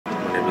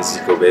My name is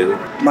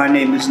Zico. My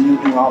name is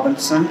Newton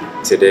Robinson.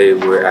 Today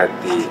we're at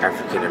the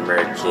African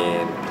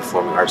American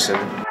Performing Arts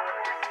Center.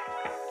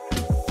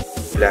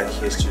 Black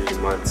History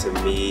Month to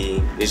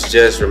me is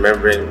just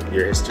remembering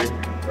your history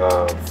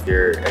of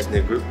your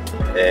ethnic group,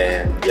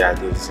 and I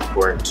think it's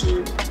important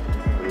to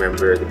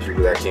remember the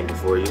people that came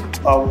before you.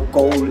 Our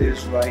goal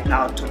is right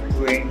now to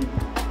bring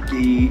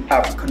the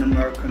African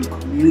American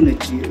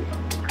community,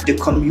 the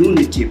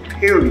community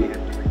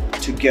period,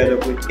 together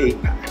with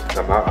AAPAC.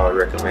 Come out, I would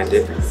recommend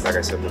it. Like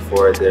I said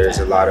before, there's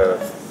a lot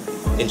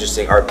of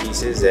interesting art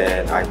pieces,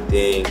 and I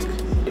think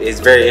it's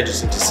very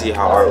interesting to see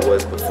how art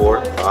was before.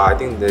 I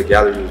think the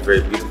gallery was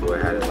very beautiful.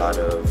 It had a lot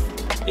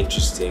of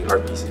interesting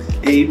art pieces.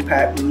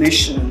 AAPAC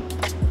mission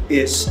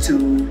is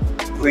to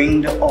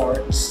bring the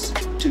arts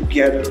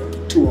together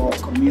to our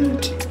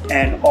community,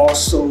 and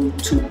also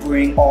to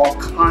bring all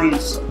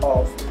kinds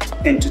of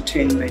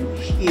entertainment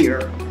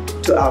here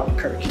to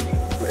Albuquerque.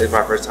 It's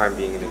my first time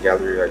being in a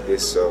gallery like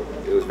this, so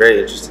it was very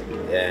interesting,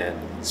 and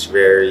it's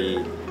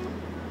very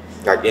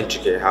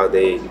intricate how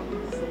they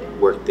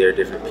work their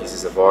different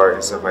pieces of art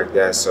and stuff like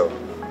that. So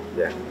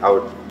I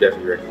would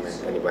definitely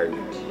recommend anybody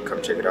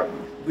come check it out.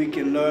 We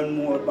can learn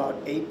more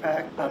about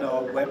AAPAC at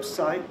our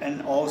website,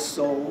 and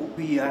also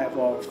we have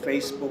our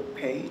Facebook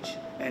page,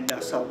 and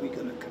that's how we're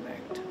going to connect.